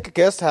 And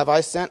Tychicus have I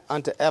sent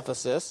unto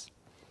Ephesus.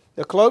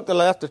 The cloak that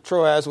left of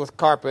Troas with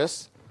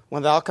Carpus,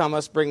 when thou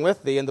comest, bring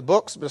with thee, and the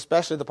books, but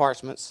especially the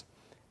parchments,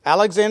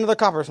 Alexander the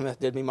coppersmith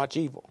did me much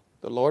evil.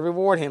 The Lord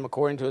reward him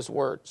according to his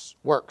works.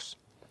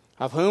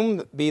 Of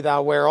whom be thou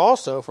aware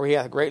also, for he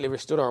hath greatly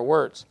withstood our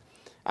words.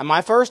 At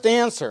my first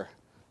answer,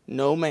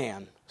 no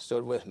man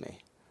stood with me,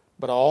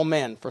 but all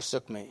men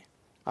forsook me.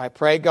 I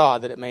pray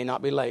God that it may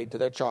not be laid to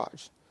their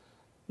charge.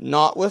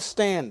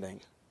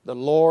 Notwithstanding, the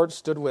Lord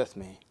stood with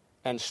me,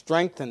 and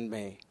strengthened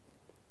me,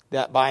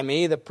 that by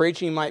me the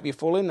preaching might be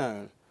fully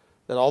known,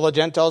 that all the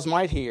Gentiles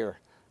might hear,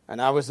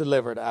 and I was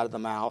delivered out of the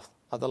mouth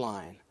of the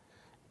lion.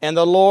 And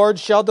the Lord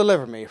shall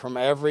deliver me from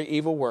every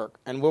evil work,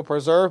 and will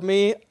preserve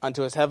me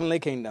unto his heavenly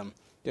kingdom,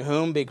 to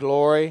whom be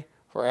glory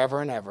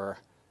forever and ever.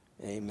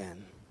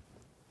 Amen.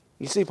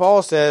 You see,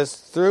 Paul says,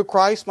 through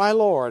Christ my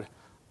Lord,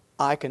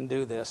 I can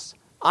do this.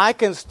 I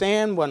can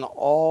stand when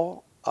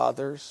all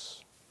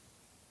others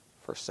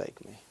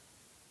forsake me.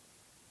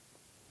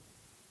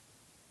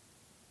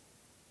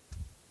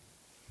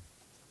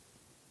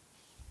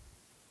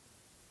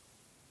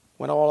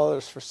 When all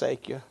others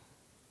forsake you,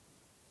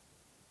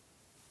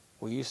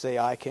 will you say,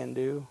 I can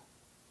do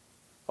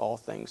all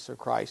things through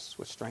Christ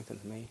which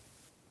strengthens me?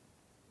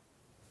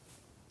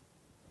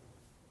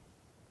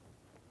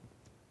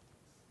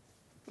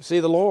 See,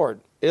 the Lord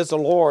is the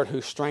Lord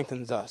who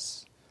strengthens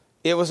us.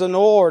 It was the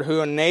Lord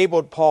who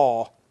enabled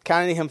Paul,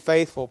 counting him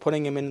faithful,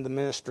 putting him into the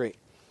ministry.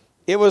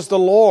 It was the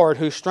Lord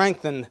who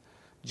strengthened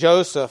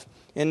Joseph.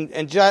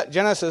 In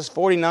Genesis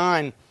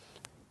 49,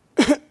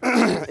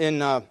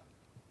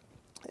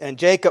 and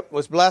Jacob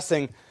was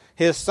blessing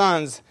his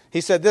sons,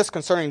 he said this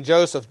concerning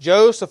Joseph: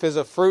 Joseph is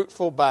a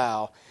fruitful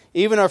bough,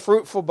 even a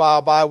fruitful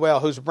bough by a well,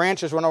 whose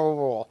branches run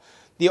over all.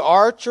 The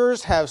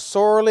archers have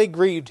sorely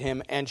grieved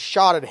him, and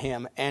shot at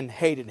him, and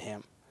hated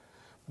him.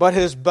 But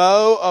his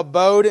bow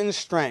abode in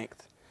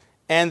strength,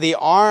 and the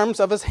arms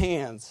of his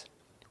hands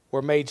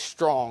were made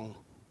strong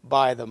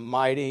by the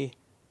mighty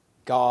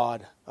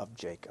God of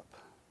Jacob.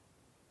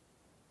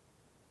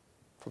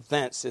 From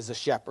thence is the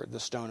shepherd, the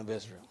stone of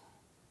Israel.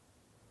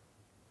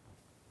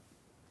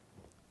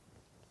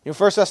 In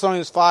 1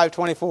 Thessalonians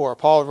 5:24,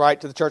 Paul would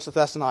write to the church of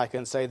Thessalonica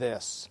and say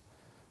this: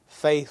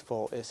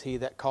 Faithful is he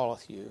that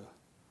calleth you,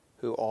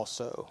 who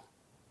also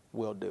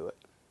will do it.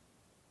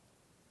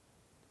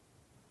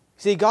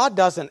 See, God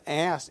doesn't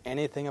ask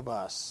anything of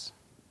us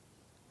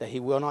that he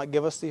will not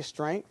give us the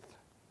strength,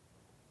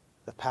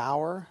 the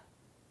power,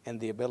 and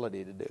the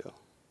ability to do.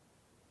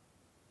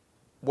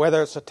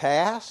 Whether it's a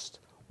task,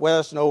 whether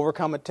it's an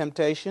overcome a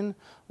temptation,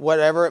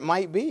 whatever it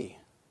might be.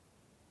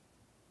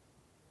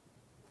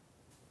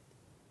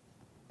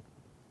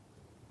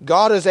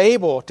 God is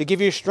able to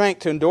give you strength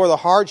to endure the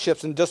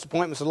hardships and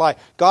disappointments of life.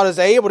 God is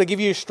able to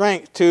give you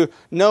strength to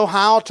know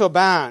how to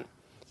abound.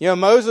 You know,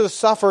 Moses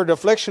suffered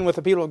affliction with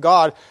the people of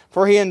God,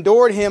 for he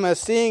endured him as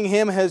seeing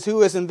him as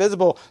who is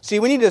invisible. See,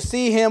 we need to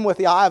see him with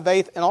the eye of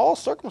faith in all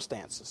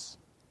circumstances.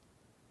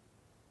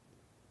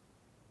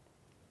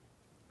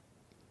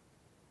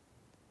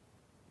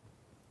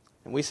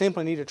 And we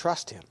simply need to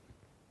trust him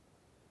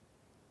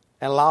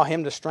and allow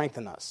him to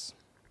strengthen us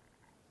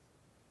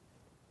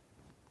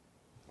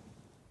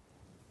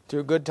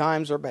through good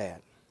times or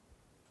bad.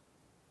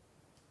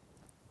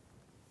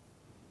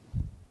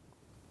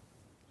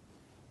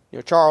 You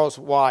know, Charles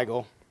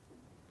Weigel,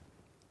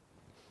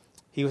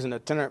 he was an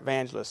itinerant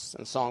evangelist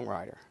and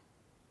songwriter,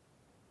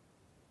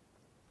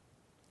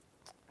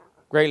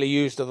 greatly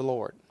used of the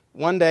Lord.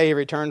 One day he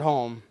returned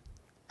home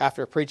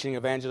after preaching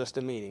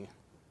evangelistic meeting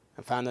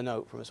and found a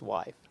note from his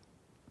wife.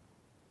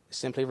 It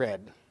simply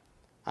read,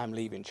 I'm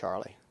leaving,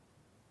 Charlie.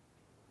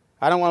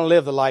 I don't want to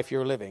live the life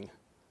you're living.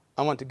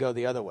 I want to go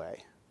the other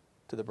way,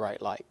 to the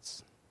bright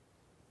lights.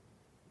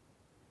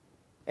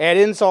 Add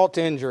insult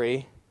to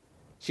injury,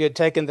 she had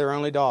taken their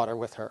only daughter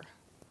with her.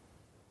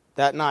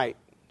 That night,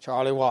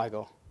 Charlie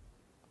Weigel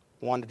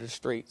wandered the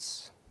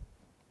streets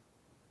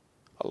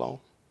alone.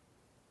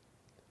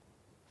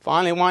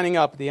 Finally winding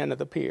up at the end of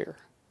the pier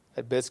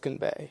at Biscayne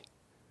Bay,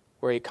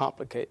 where he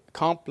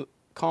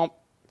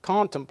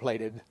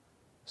contemplated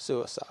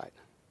suicide.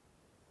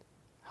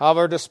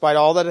 However, despite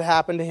all that had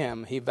happened to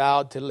him, he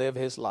vowed to live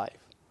his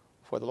life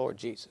for the Lord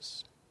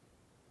Jesus.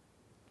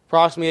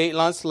 Approximately 8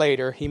 months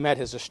later, he met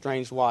his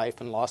estranged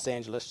wife in Los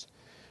Angeles.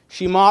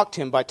 She mocked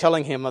him by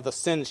telling him of the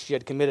sins she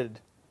had committed.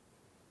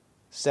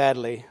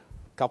 Sadly,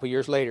 a couple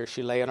years later,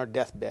 she lay on her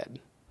deathbed,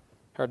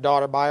 her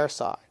daughter by her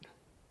side.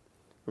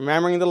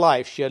 Remembering the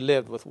life she had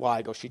lived with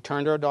Weigel, she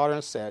turned to her daughter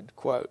and said,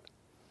 quote,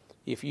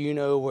 if you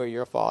know where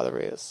your father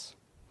is,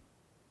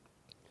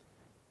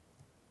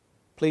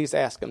 please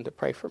ask him to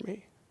pray for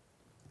me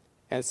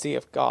and see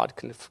if God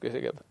can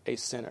forgive a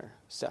sinner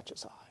such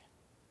as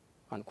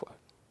I. Unquote.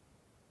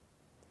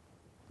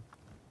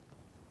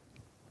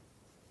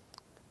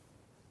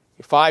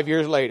 5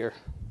 years later,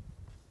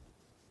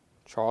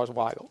 Charles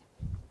Weigel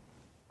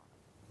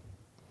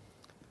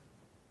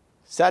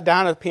sat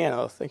down at the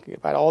piano thinking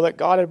about all that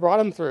God had brought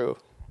him through,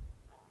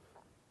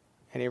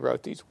 and he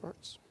wrote these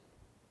words.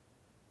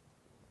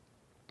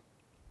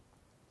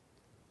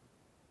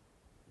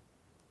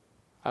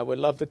 I would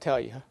love to tell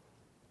you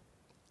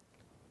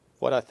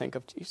what I think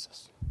of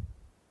Jesus.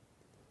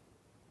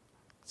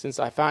 since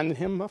I find in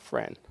him a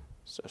friend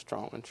so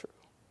strong and true.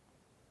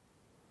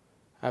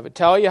 I would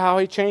tell you how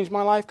he changed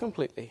my life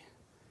completely.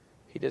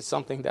 He did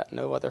something that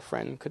no other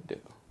friend could do.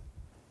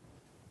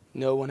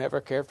 No one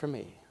ever cared for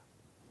me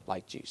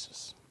like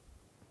Jesus.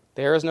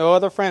 There is no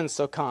other friend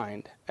so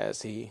kind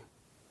as he.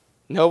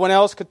 No one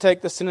else could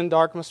take the sin and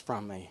darkness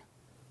from me.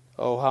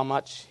 Oh, how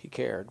much he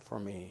cared for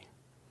me.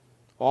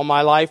 All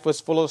my life was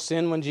full of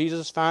sin when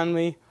Jesus found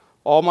me.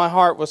 All my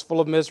heart was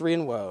full of misery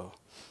and woe.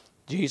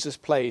 Jesus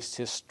placed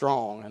his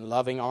strong and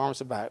loving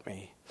arms about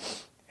me,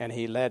 and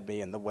he led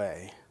me in the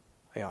way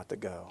I ought to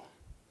go.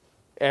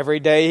 Every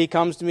day he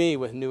comes to me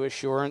with new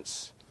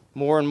assurance.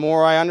 More and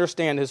more I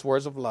understand his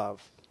words of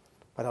love,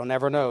 but I'll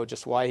never know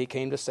just why he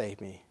came to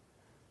save me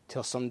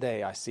till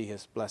someday I see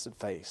his blessed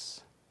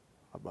face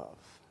above.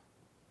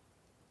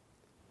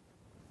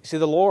 You see,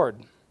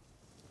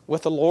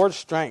 with the Lord's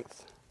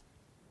strength,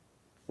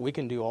 we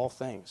can do all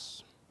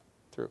things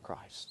through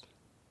Christ.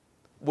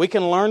 We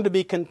can learn to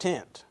be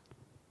content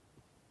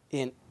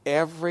in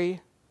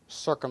every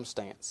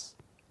circumstance,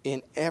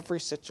 in every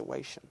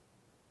situation.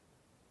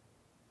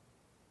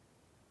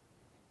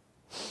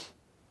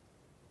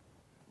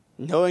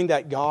 Knowing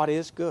that God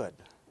is good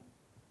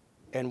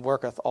and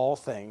worketh all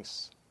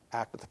things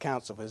after the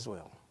counsel of his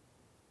will,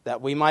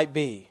 that we might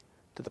be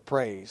to the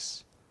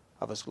praise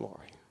of his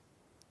glory.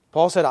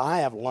 Paul said, I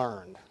have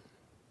learned.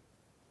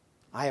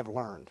 I have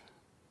learned.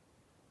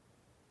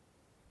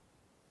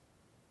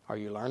 Are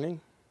you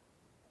learning?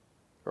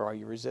 Or are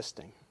you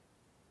resisting?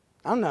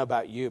 I don't know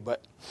about you,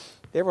 but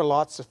there were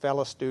lots of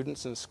fellow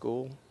students in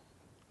school,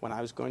 when I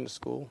was going to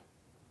school,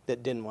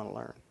 that didn't want to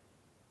learn.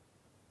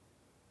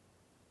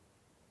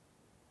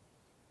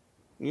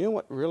 You know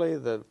what really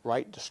the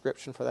right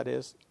description for that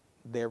is?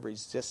 They're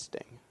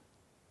resisting.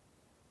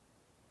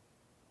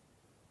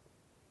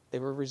 They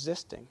were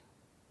resisting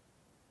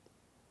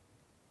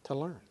to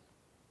learn.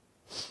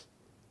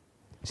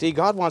 See,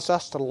 God wants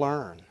us to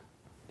learn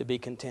to be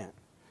content.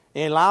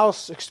 And he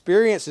allows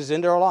experiences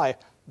into our life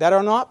that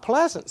are not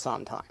pleasant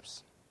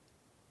sometimes,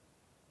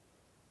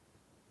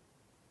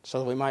 so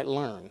that we might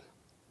learn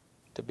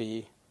to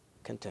be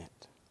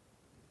content.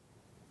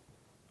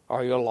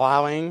 Are you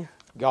allowing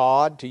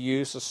God to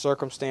use the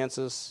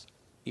circumstances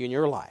in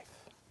your life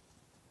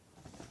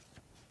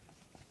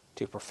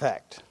to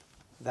perfect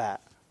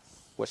that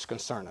which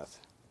concerneth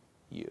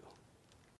you?